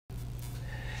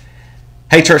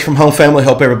Hey, Church from Home family,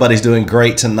 hope everybody's doing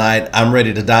great tonight. I'm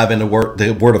ready to dive into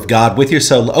the Word of God with you.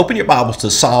 So open your Bibles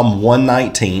to Psalm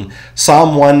 119.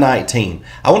 Psalm 119.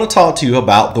 I want to talk to you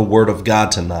about the Word of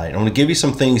God tonight. I want to give you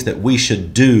some things that we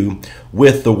should do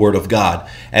with the Word of God.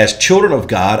 As children of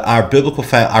God, our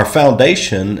our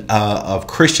foundation of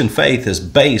Christian faith is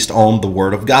based on the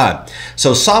Word of God.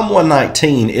 So Psalm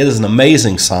 119 is an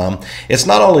amazing psalm. It's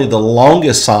not only the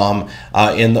longest psalm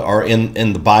in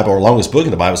the Bible, or longest book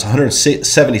in the Bible. It's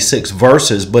 176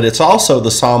 verses, but it's also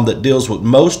the psalm that deals with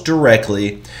most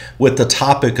directly with the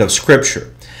topic of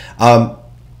Scripture.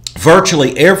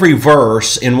 Virtually every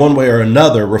verse in one way or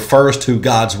another refers to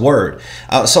God's Word.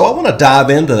 So I want to dive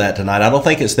into that tonight. I don't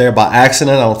think it's there by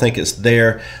accident. I don't think it's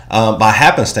there by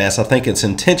happenstance. I think it's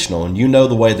intentional. And you know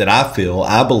the way that I feel.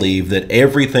 I believe that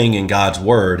everything in God's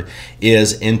Word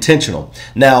is intentional.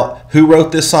 Now, who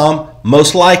wrote this psalm?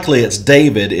 Most likely it's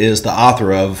David is the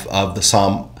author of the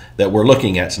psalm that we're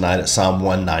looking at tonight at Psalm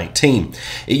 119.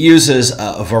 It uses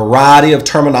a variety of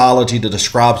terminology to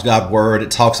describe God's Word. It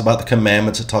talks about the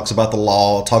commandments, it talks about the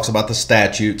law, it talks about the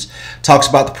statutes, it talks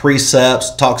about the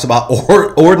precepts, it talks about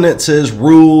ordinances,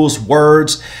 rules,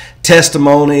 words,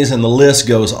 testimonies, and the list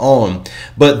goes on.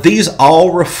 But these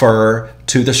all refer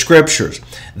to the Scriptures.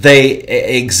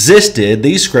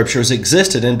 These Scriptures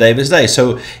existed in David's day.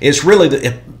 So it's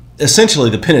really essentially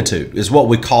the Pentateuch is what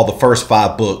we call the first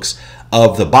 5 books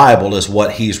of the Bible is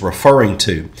what he's referring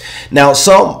to. Now,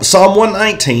 Psalm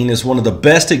 119 is one of the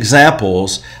best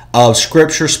examples of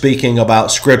Scripture speaking about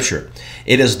Scripture.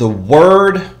 It is the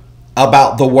Word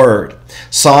about the Word.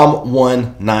 Psalm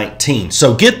 119.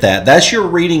 So get that. That's your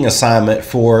reading assignment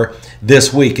for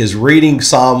this week, is reading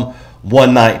Psalm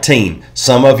 119.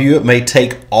 Some of you, it may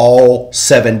take all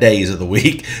 7 days of the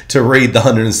week to read the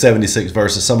 176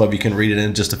 verses. Some of you can read it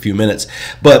in just a few minutes.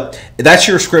 But that's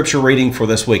your scripture reading for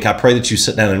this week. I pray that you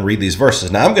sit down and read these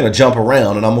verses. Now I'm going to jump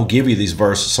around and I'm going to give you these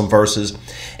some verses,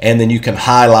 and then you can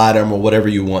highlight them or whatever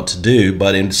you want to do.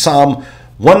 But in Psalm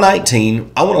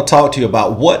 119, I want to talk to you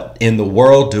about what in the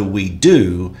world do we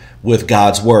do with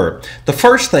God's Word. The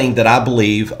first thing that I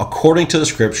believe, according to the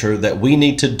Scripture, that we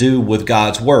need to do with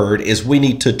God's Word is we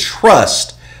need to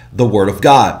trust the Word of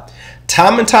God.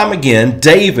 Time and time again,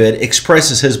 David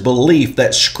expresses his belief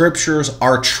that Scriptures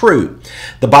are true.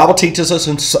 The Bible teaches us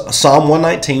in Psalm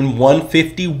 119,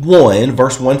 151,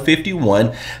 verse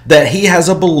 151, that he has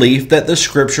a belief that the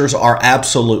Scriptures are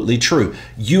absolutely true.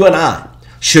 You and I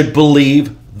should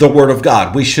believe the Word of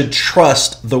God. We should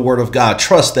trust the Word of God.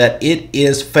 Trust that it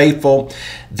is faithful,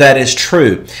 that is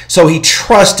true. So he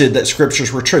trusted that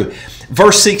Scriptures were true.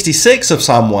 Verse 66 of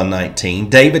Psalm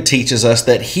 119, David teaches us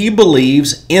that he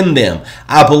believes in them.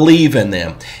 I believe in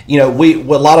them. You know,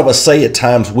 a lot of us say at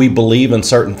times we believe in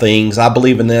certain things. I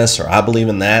believe in this or I believe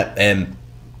in that. And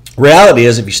reality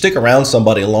is, if you stick around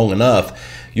somebody long enough,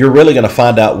 you're really going to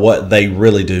find out what they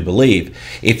really do believe.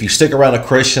 If you stick around a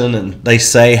Christian and they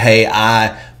say, hey,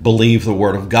 I believe the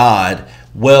Word of God,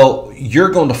 well, you're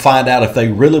going to find out if they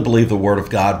really believe the Word of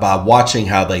God by watching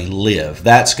how they live.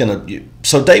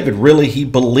 So David he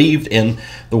believed in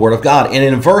the Word of God. And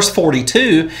in verse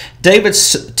 42, David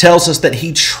tells us that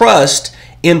he trusts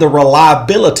in the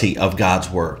reliability of God's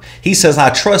Word. He says,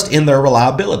 I trust in their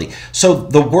reliability. So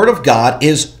the Word of God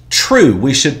is true.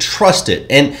 We should trust it.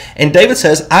 And David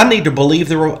says, I'm believing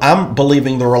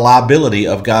the reliability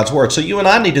of God's Word. So you and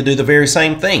I need to do the very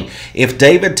same thing. If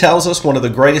David tells us one of the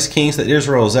greatest kings that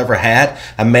Israel has ever had,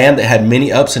 a man that had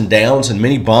many ups and downs and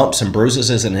many bumps and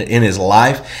bruises in his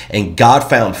life, and God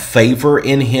found favor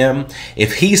in him,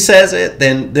 if he says it,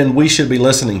 then we should be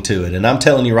listening to it. And I'm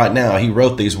telling you right now, he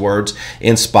wrote these words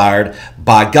inspired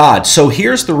by God. So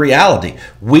here's the reality.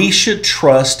 We should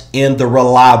trust in the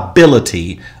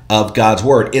reliability of God's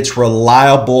Word. It's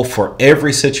reliable for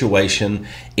every situation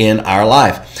in our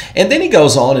life. And then he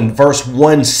goes on in verse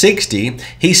 160,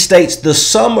 he states, the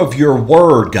sum of your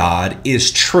Word, God, is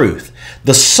truth.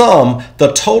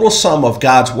 The total sum of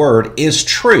God's Word is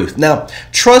truth. Now,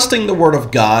 trusting the Word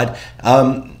of God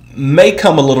may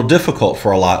come a little difficult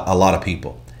for a lot of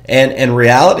people. And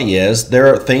reality is,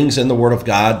 there are things in the Word of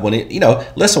God when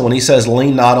when he says,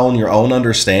 lean not on your own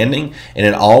understanding, and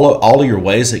in all of your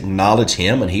ways acknowledge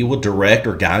him, and he will direct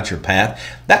or guide your path.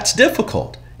 That's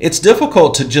difficult. It's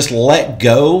difficult to just let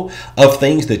go of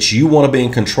things that you want to be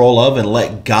in control of and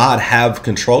let God have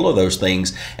control of those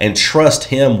things and trust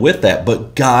him with that.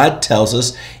 But God tells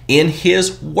us in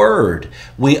his Word,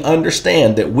 we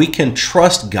understand that we can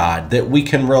trust God, that we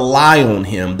can rely on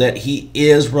him, that he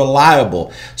is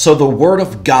reliable. So the Word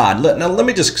of God, now let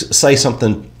me just say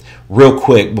something real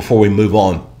quick before we move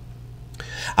on.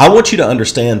 I want you to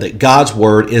understand that God's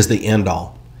Word is the end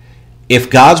all. If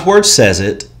God's word says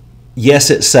it, yes,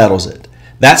 it settles it.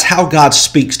 That's how God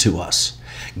speaks to us.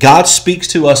 God speaks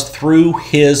to us through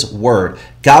his word.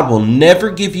 God will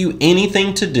never give you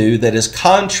anything to do that is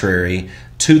contrary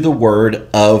to the word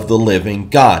of the living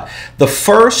God. The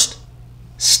first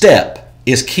step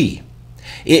is key.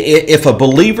 If a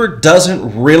believer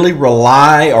doesn't really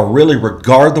rely or really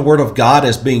regard the word of God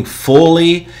as being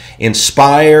fully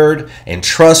inspired and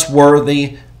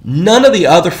trustworthy, none of the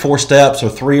other 4 steps or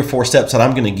 3 or 4 steps that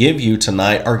I'm going to give you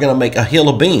tonight are going to make a hill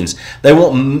of beans.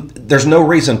 There's no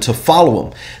reason to follow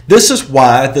them. This is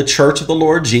why the Church of the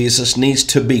Lord Jesus needs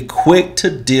to be quick to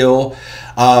deal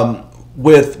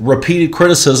with repeated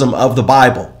criticism of the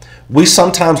Bible. We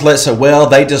sometimes let's say, well,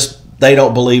 they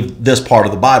don't believe this part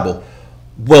of the Bible.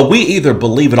 Well, we either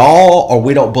believe it all or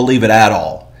we don't believe it at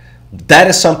all. That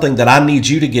is something that I need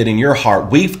you to get in your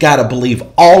heart. We've got to believe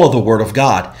all of the Word of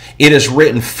God. It is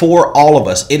written for all of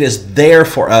us. It is there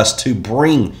for us to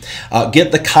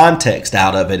get the context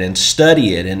out of it and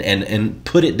study it and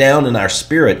put it down in our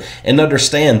spirit and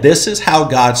understand this is how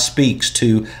God speaks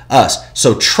to us.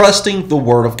 So trusting the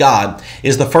Word of God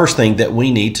is the first thing that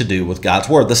we need to do with God's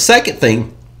Word. The second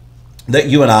thing that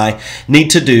you and I need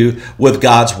to do with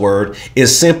God's Word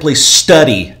is simply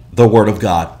study the Word of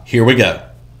God. Here we go.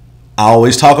 I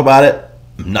always talk about it.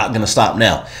 I'm not going to stop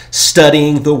now.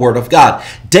 Studying the Word of God.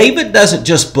 David doesn't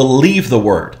just believe the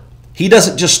Word. He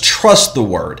doesn't just trust the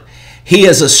Word. He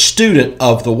is a student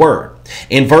of the Word.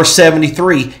 In verse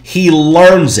 73, he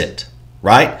learns it,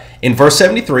 right? In verse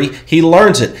 73, he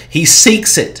learns it. He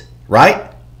seeks it,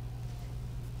 right?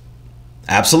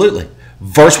 Absolutely.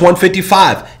 Verse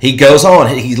 155, he goes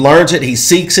on, he learns it, he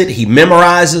seeks it, he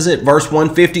memorizes it. Verse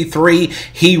 153,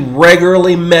 he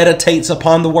regularly meditates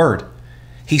upon the Word.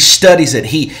 He studies it,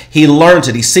 he learns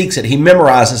it, he seeks it, he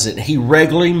memorizes it, he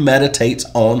regularly meditates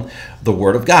on the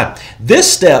Word of God.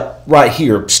 This step right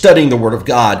here, studying the Word of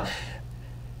God,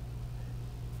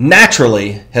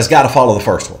 naturally has got to follow the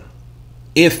first one.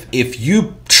 If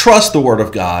you trust the Word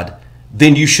of God,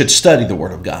 then you should study the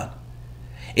Word of God.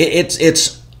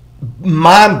 It's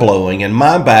mind-blowing and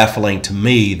mind-baffling to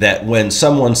me that when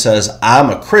someone says, I'm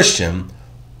a Christian,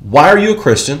 why are you a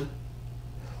Christian?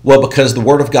 Well, because the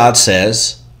Word of God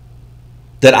says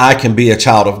that I can be a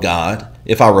child of God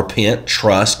if I repent,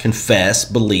 trust, confess,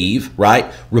 believe,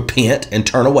 right? Repent and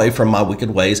turn away from my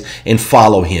wicked ways and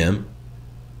follow Him,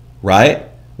 right?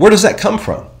 Where does that come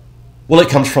from? Well, it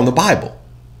comes from the Bible.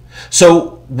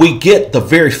 So we get the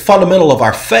very fundamental of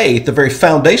our faith, the very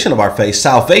foundation of our faith,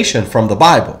 salvation, from the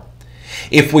Bible.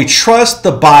 If we trust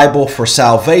the Bible for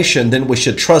salvation, then we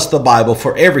should trust the Bible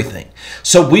for everything.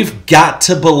 So we've got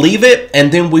to believe it,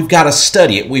 and then we've got to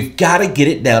study it. We've got to get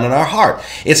it down in our heart.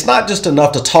 It's not just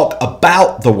enough to talk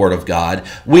about the Word of God.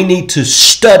 We need to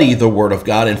study the Word of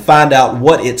God and find out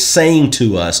what it's saying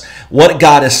to us, what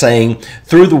God is saying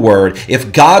through the Word.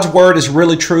 If God's Word is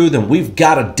really true, then we've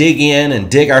got to dig in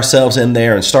and dig ourselves in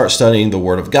there and start studying the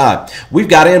Word of God. We've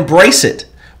got to embrace it.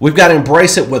 We've got to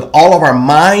embrace it with all of our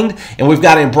mind, and we've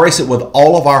got to embrace it with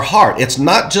all of our heart. It's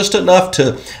not just enough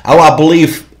to, I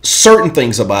believe certain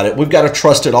things about it. We've got to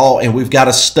trust it all, and we've got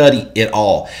to study it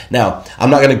all. Now, I'm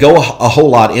not going to go a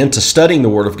whole lot into studying the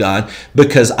Word of God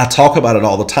because I talk about it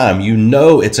all the time. You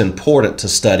know it's important to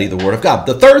study the Word of God.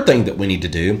 The third thing that we need to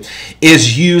do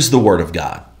is use the Word of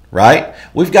God. Right?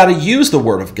 We've got to use the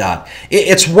Word of God.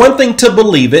 It's one thing to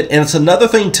believe it, and it's another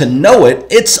thing to know it.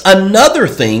 It's another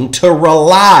thing to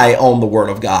rely on the Word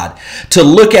of God, to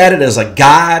look at it as a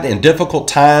guide in difficult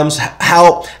times.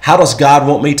 How does God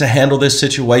want me to handle this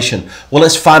situation? Well,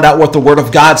 let's find out what the Word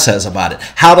of God says about it.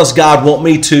 How does God want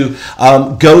me to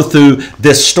go through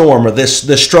this storm or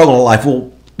this struggle in life?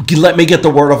 Well, let me get the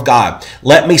Word of God.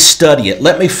 Let me study it.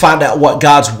 Let me find out what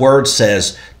God's Word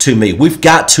says to me. We've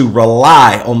got to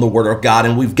rely on the Word of God,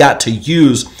 and we've got to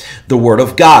use the Word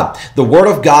of God. The Word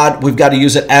of God, we've got to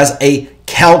use it as a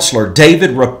counselor.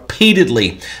 David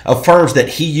repeatedly affirms that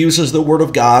he uses the Word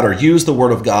of God or used the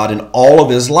Word of God in all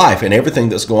of his life and everything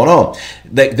that's going on.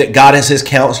 That God is his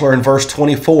counselor in verse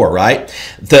 24, right?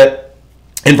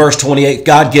 In verse 28,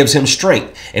 God gives him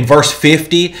strength. In verse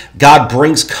 50, God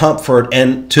brings comfort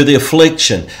and to the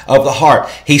affliction of the heart.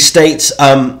 He states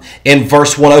in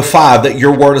verse 105 that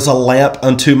your word is a lamp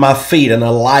unto my feet and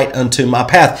a light unto my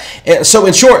path. And so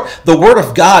in short, the Word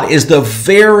of God is the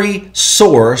very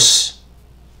source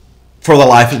for the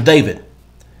life of David.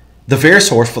 The very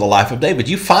source for the life of David.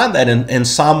 You find that in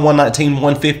Psalm 119,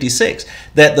 156,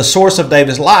 that the source of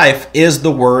David's life is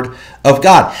the Word of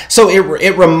God. So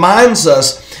it reminds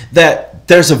us that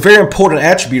there's a very important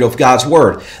attribute of God's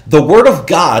Word. The Word of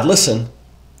God, listen,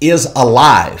 is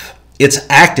alive. It's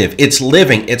active. It's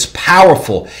living. It's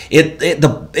powerful.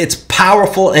 It's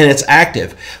powerful and it's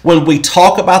active. When we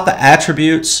talk about the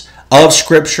attributes of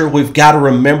Scripture, we've got to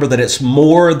remember that it's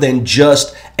more than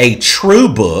just a true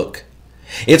book.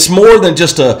 It's more than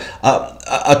just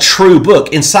a true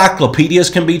book. Encyclopedias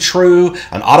can be true.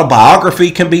 An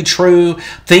autobiography can be true.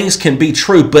 Things can be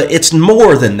true, but it's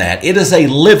more than that. It is a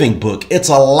living book. It's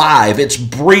alive. It's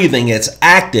breathing. It's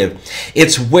active.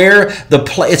 It's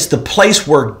it's the place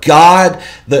where God,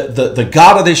 the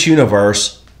God of this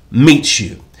universe, meets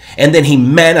you. And then he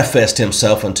manifests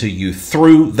himself unto you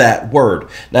through that word.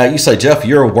 Now you say, Jeff,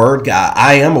 you're a word guy.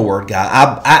 I am a word guy.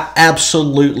 I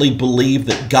absolutely believe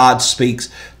that God speaks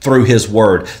through his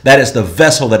word. That is the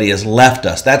vessel that he has left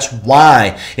us. That's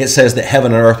why it says that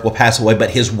heaven and earth will pass away,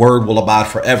 but his word will abide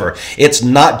forever. It's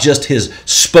not just his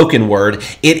spoken word.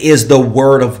 It is the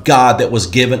word of God that was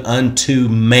given unto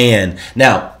man.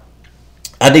 Now,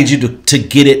 I need you to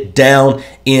get it down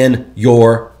in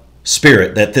your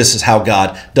spirit that this is how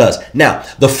God does. Now,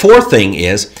 the fourth thing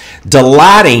is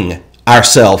delighting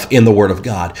ourselves in the Word of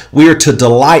God. We are to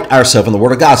delight ourselves in the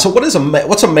Word of God. So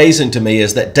what's amazing to me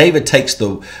is that David takes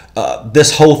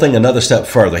this whole thing another step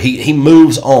further. He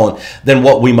moves on than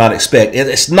what we might expect.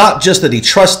 It's not just that he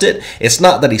trusts it. It's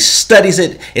not that he studies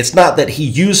it. It's not that he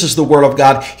uses the Word of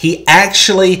God. He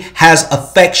actually has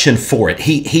affection for it.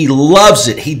 He loves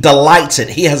it. He delights it.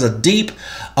 He has a deep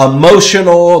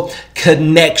emotional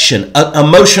connection,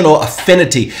 emotional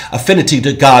affinity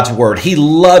to God's word. He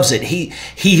loves it.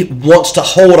 He wants to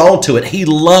hold on to it. He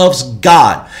loves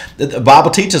God. The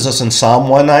Bible teaches us in Psalm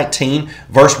 119,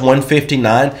 verse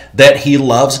 159, that he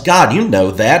loves God. You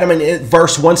know that. I mean,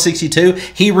 verse 162,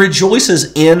 he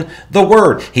rejoices in the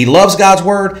word. He loves God's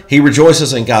word. He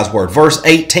rejoices in God's word. Verse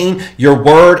 18, your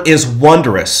word is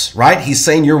wondrous, right? He's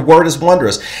saying your word is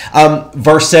wondrous.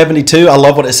 Verse 72, I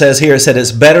love what it says here. It said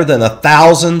it's better than the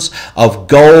thousands of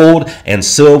gold and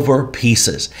silver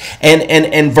pieces.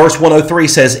 And verse 103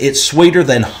 says it's sweeter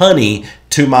than honey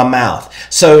to my mouth.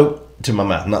 So, to my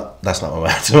mouth. No, that's not my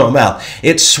mouth. To my mouth.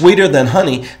 It's sweeter than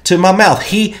honey to my mouth.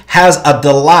 He has a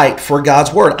delight for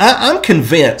God's word. I'm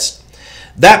convinced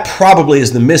that probably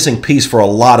is the missing piece for a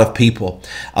lot of people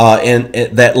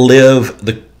that live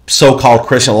the so-called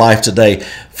Christian life today.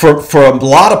 For a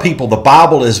lot of people, the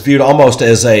Bible is viewed almost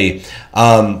as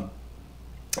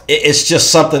it's just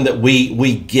something that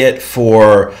we get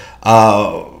for,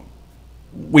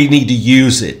 we need to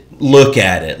use it, look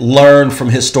at it, learn from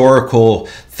historical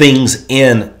things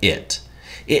in it.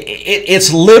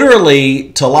 It's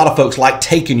literally, to a lot of folks, like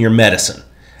taking your medicine.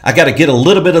 I got to get a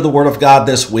little bit of the Word of God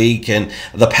this week, and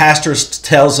the pastor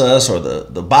tells us, or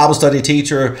the Bible study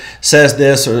teacher says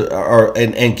this,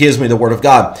 and gives me the Word of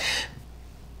God.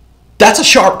 That's a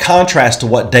sharp contrast to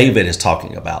what David is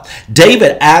talking about.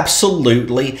 David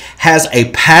absolutely has a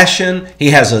passion,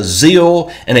 he has a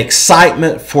zeal, an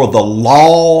excitement for the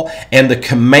law and the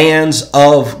commands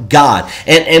of God.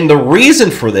 And the reason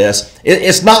for this,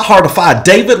 it's not hard to find.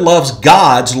 David loves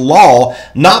God's law,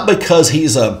 not because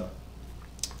he's a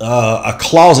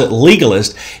closet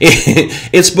legalist.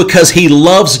 It's because he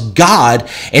loves God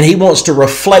and he wants to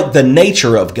reflect the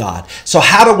nature of God. So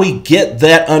how do we get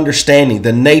that understanding,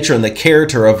 the nature and the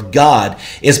character of God,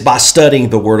 is by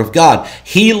studying the Word of God.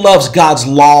 He loves God's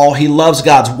law. He loves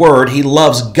God's Word. He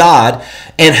loves God.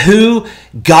 And who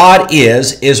God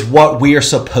is what we are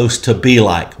supposed to be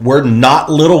like. We're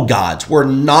not little gods. We're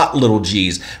not little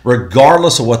G's,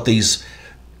 regardless of what these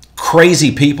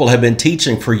crazy people have been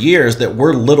teaching for years, that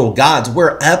we're little gods.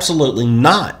 We're absolutely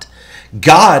not.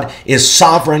 God is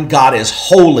sovereign. God is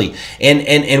holy.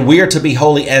 And we are to be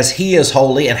holy as he is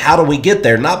holy. And how do we get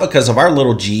there? Not because of our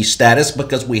little G status,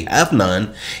 because we have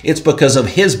none. It's because of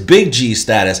his big G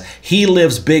status. He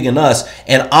lives big in us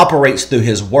and operates through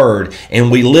his word. And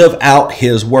we live out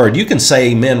his word. You can say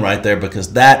amen right there,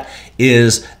 because that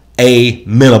is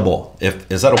amenable.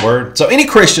 Is that a word? So any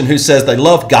Christian who says they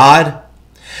love God,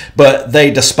 but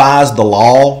they despise the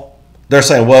law, they're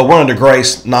saying, well, we're under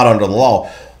grace, not under the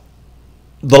law.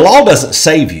 The law doesn't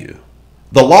save you.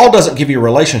 The law doesn't give you a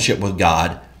relationship with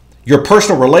God. Your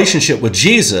personal relationship with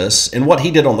Jesus and what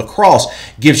he did on the cross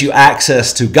gives you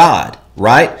access to God,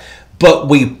 right? But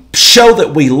we show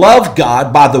that we love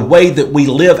God by the way that we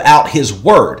live out his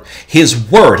word. His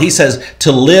word. He says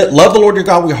to love the Lord your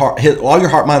God with all your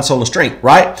heart, mind, soul, and strength,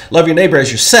 right? Love your neighbor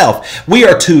as yourself. We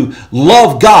are to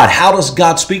love God. How does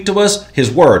God speak to us?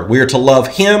 His word. We are to love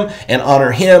him and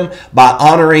honor him by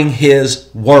honoring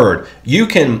his word. You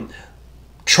can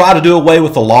try to do away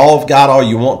with the law of God all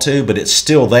you want to, but it's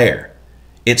still there.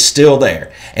 It's still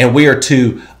there. And we are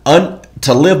to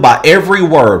to live by every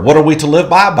word. What are we to live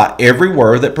by? By every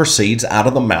word that proceeds out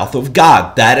of the mouth of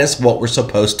God. That is what we're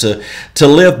supposed to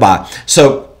live by.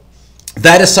 So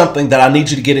that is something that I need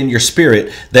you to get in your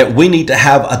spirit, that we need to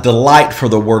have a delight for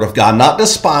the Word of God, not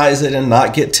despise it and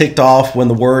not get ticked off when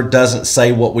the Word doesn't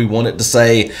say what we want it to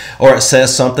say, or it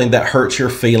says something that hurts your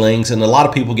feelings. And a lot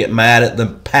of people get mad at the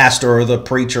pastor or the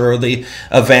preacher or the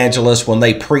evangelist when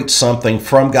they preach something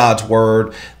from God's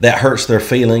Word that hurts their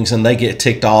feelings, and they get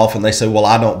ticked off and they say, well,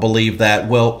 I don't believe that.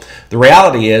 Well, the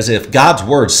reality is, if God's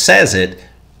Word says it,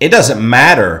 it doesn't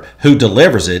matter who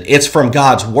delivers it. It's from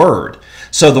God's Word.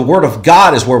 So the Word of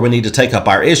God is where we need to take up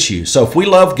our issue. So if we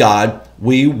love God,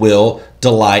 we will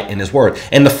delight in His Word.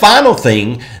 And the final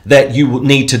thing that you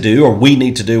need to do, or we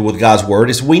need to do with God's Word,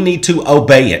 is we need to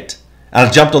obey it. I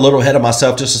jumped a little ahead of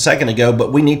myself just a second ago,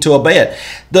 but we need to obey it.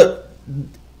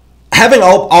 Having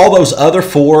all those other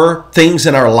 4 things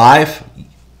in our life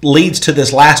leads to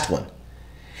this last one.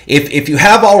 If you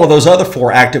have all of those other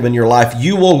 4 active in your life,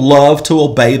 you will love to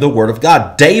obey the Word of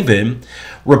God. David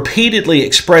repeatedly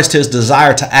expressed his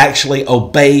desire to actually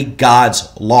obey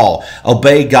God's law,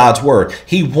 obey God's Word.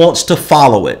 He wants to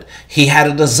follow it. He had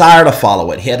a desire to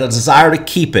follow it. He had a desire to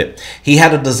keep it. He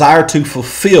had a desire to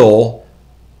fulfill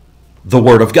the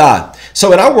Word of God.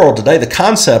 So in our world today, the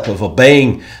concept of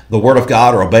obeying the Word of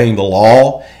God or obeying the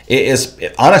law is,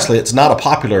 honestly, it's not a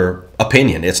popular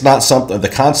opinion. It's not something, the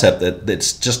concept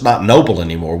that's just not noble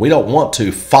anymore. We don't want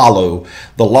to follow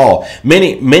the law.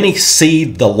 Many see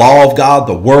the law of God,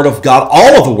 the Word of God,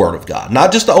 all of the Word of God,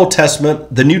 not just the Old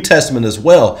Testament, the New Testament as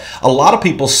well. A lot of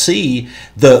people see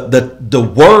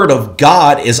the Word of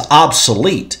God is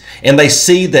obsolete. And they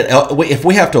see that if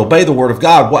we have to obey the Word of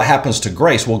God, what happens to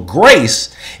grace? Well,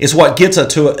 grace is what gets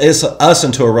us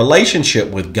into a relationship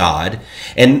with God,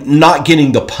 and not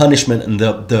getting the punishment and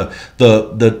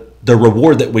the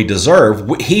reward that we deserve.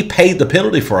 He paid the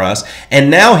penalty for us,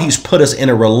 and now He's put us in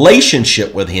a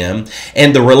relationship with Him.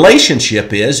 And the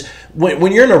relationship is,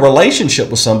 when you're in a relationship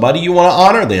with somebody, you want to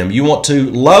honor them. You want to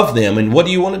love them. And what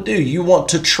do you want to do? You want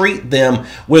to treat them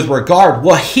with regard.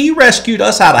 Well, He rescued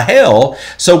us out of hell,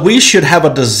 so we should have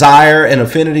a desire and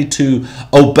affinity to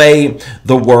obey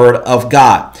the Word of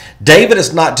God. David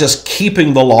is not just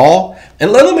keeping the law.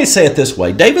 And let me say it this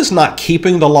way. David's not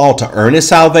keeping the law to earn his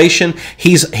salvation.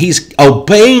 He's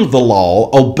obeying the law,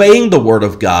 obeying the Word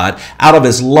of God out of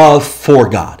his love for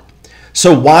God.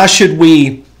 So why should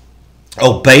we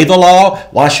obey the law?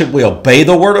 Why should we obey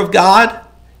the Word of God?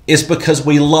 It's because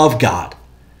we love God.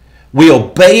 We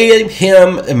obey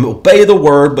Him and obey the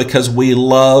Word because we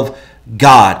love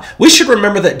God. We should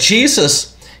remember that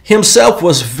Jesus Himself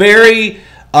was very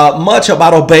much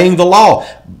about obeying the law.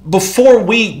 Before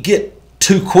we get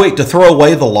too quick to throw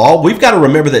away the law, we've got to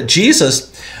remember that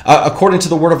Jesus, according to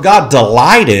the Word of God,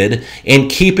 delighted in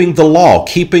keeping the law,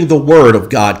 keeping the Word of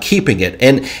God, keeping it.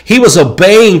 And He was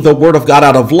obeying the Word of God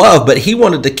out of love, but He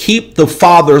wanted to keep the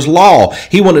Father's law.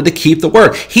 He wanted to keep the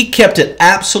Word. He kept it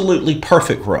absolutely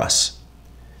perfect for us.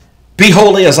 Be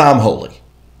holy as I'm holy,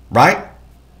 right?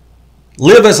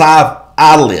 Live as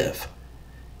I live.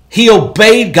 He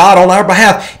obeyed God on our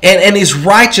behalf, and His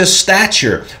righteous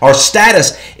stature or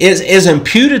status is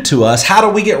imputed to us. How do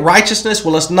we get righteousness?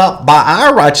 Well, it's not by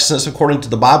our righteousness, according to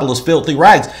the Bible, as filthy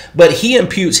rags, but He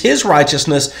imputes His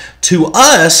righteousness to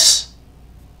us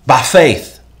by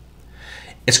faith.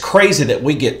 It's crazy that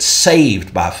we get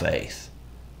saved by faith,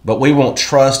 but we won't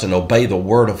trust and obey the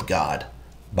Word of God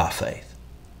by faith.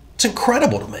 It's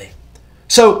incredible to me.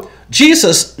 So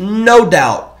Jesus, no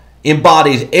doubt,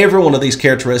 embodied every one of these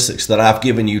characteristics that I've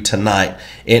given you tonight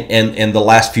in the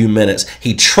last few minutes.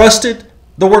 He trusted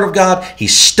the Word of God. He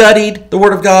studied the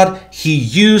Word of God. He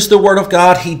used the Word of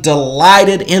God. He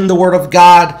delighted in the Word of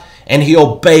God. And He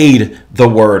obeyed the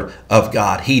Word of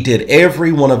God. He did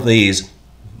every one of these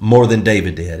more than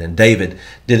David did. And David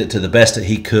did it to the best that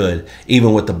he could,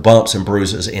 even with the bumps and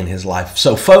bruises in his life.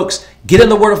 So folks, get in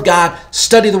the Word of God,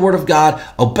 study the Word of God,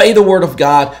 obey the Word of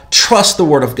God, trust the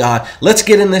Word of God. Let's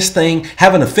get in this thing,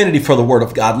 have an affinity for the Word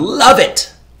of God. Love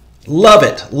it. Love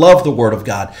it. Love the Word of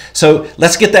God. So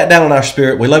let's get that down in our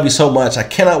spirit. We love you so much. I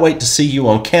cannot wait to see you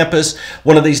on campus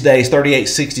one of these days,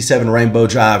 3867 Rainbow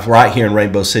Drive, right here in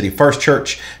Rainbow City First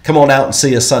Church. Come on out and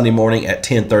see us Sunday morning at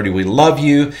 10:30. We love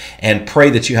you and pray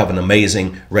that you have an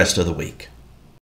amazing rest of the week.